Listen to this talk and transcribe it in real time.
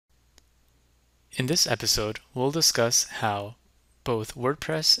In this episode, we'll discuss how both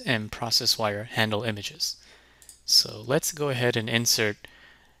WordPress and ProcessWire handle images. So let's go ahead and insert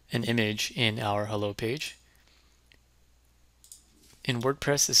an image in our Hello page. In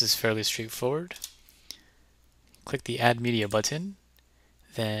WordPress, this is fairly straightforward. Click the Add Media button,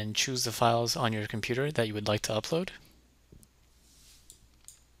 then choose the files on your computer that you would like to upload.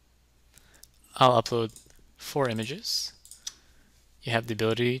 I'll upload 4 images. You have the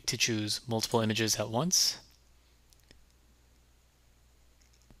ability to choose multiple images at once.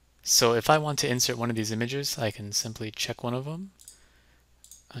 So if I want to insert one of these images, I can simply check one of them,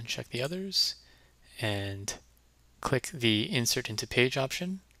 uncheck the others, and click the Insert into Page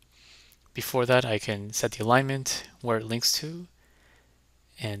option. Before that, I can set the alignment, where it links to,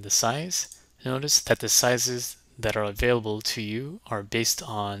 and the size. Notice that the sizes that are available to you are based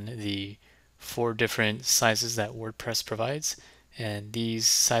on the 4 different sizes that WordPress provides, and these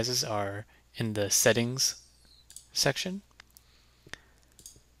sizes are in the Settings section.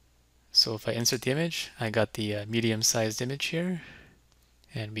 So if I insert the image, I got the medium-sized image here,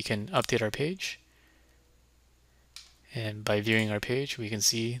 and we can update our page. And by viewing our page, we can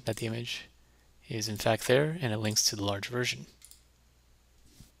see that the image is in fact there, and it links to the large version.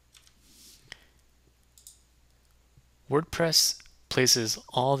 WordPress places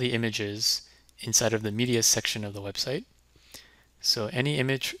all the images inside of the media section of the website. So any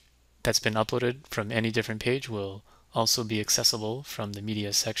image that's been uploaded from any different page will also be accessible from the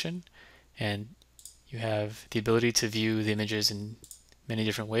media section. And you have the ability to view the images in many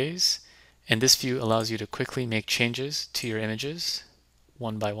different ways. And this view allows you to quickly make changes to your images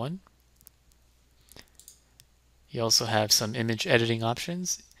one by one. You also have some image editing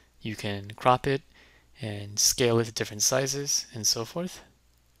options. You can crop it and scale it to different sizes and so forth.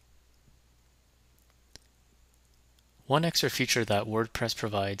 One extra feature that WordPress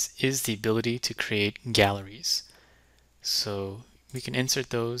provides is the ability to create galleries. So we can insert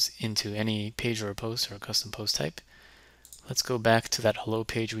those into any page or a post or a custom post type. Let's go back to that hello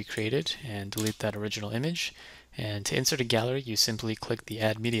page we created and delete that original image. And to insert a gallery, you simply click the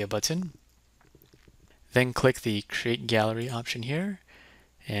Add Media button. Then click the Create Gallery option here,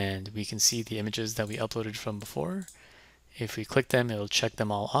 and we can see the images that we uploaded from before. If we click them, it'll check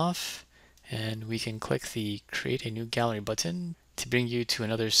them all off, and we can click the Create a New Gallery button to bring you to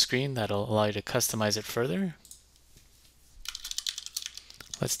another screen that'll allow you to customize it further.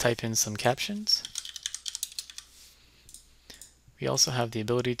 Let's type in some captions. We also have the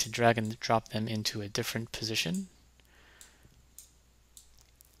ability to drag and drop them into a different position.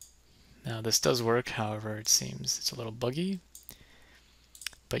 Now this does work, however it seems it's a little buggy,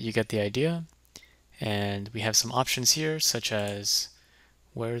 but you get the idea. And we have some options here, such as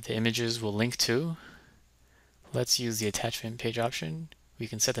where the images will link to. Let's use the attachment page option. We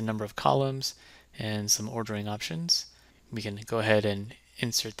can set the number of columns and some ordering options. We can go ahead and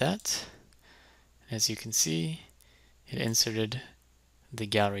insert that. As you can see, it inserted the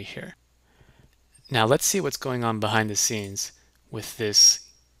gallery here. Now let's see what's going on behind the scenes with this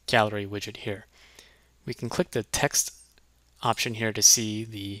gallery widget here. We can click the text option here to see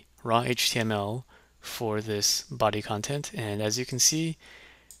the raw HTML for this body content, and as you can see,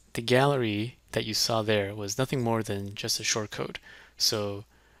 the gallery that you saw there was nothing more than just a shortcode. So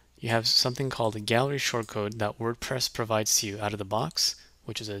you have something called a gallery shortcode that WordPress provides to you out of the box,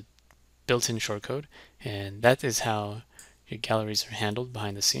 which is a built-in shortcode, and that is how your galleries are handled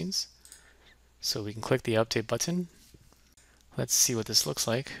behind the scenes. So we can click the Update button. Let's see what this looks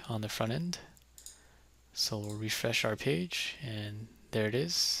like on the front end. So we'll refresh our page, and there it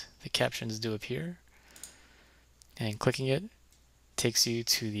is. The captions do appear. And clicking it takes you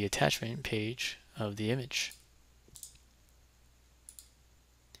to the attachment page of the image.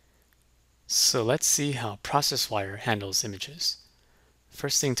 So let's see how ProcessWire handles images.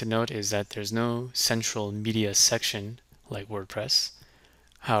 First thing to note is that there's no central media section like WordPress.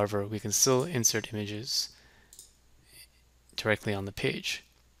 However, we can still insert images directly on the page.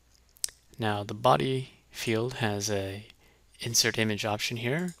 Now the body field has a insert image option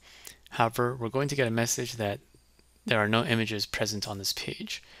here. However, we're going to get a message that there are no images present on this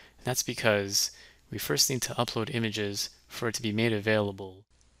page. And that's because we first need to upload images for it to be made available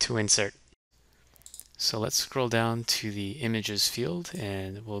to insert. So let's scroll down to the images field,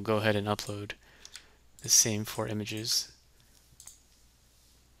 and we'll go ahead and upload the same 4 images.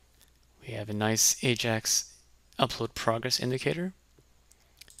 We have a nice Ajax upload progress indicator.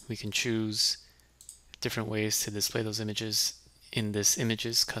 We can choose different ways to display those images in this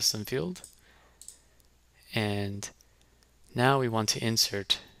images custom field. And now we want to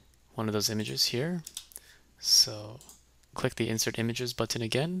insert one of those images here. So click the Insert Images button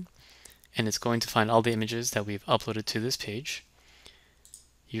again, and it's going to find all the images that we've uploaded to this page.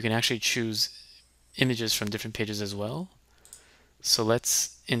 You can actually choose images from different pages as well. So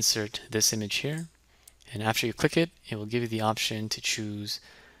let's insert this image here, and after you click it, it will give you the option to choose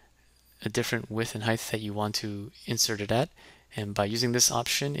a different width and height that you want to insert it at, and by using this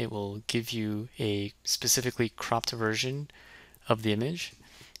option it will give you a specifically cropped version of the image.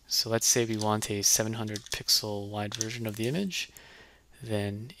 So let's say we want a 700 pixel wide version of the image,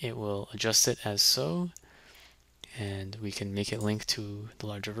 then it will adjust it as so, and we can make it link to the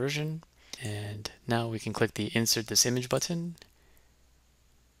larger version. And now we can click the Insert This Image button,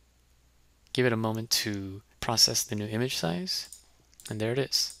 give it a moment to process the new image size, and there it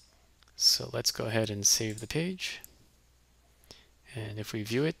is. So let's go ahead and save the page. And if we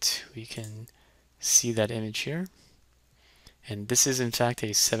view it, we can see that image here. And this is in fact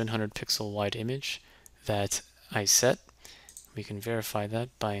a 700 pixel wide image that I set. We can verify that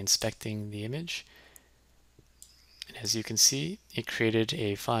by inspecting the image. And as you can see, it created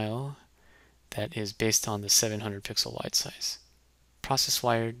a file that is based on the 700 pixel wide size.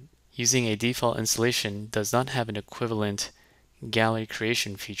 ProcessWire, using a default installation, does not have an equivalent gallery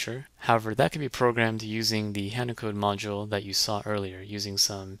creation feature. However, that can be programmed using the HanaCode module that you saw earlier, using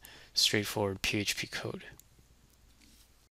some straightforward PHP code.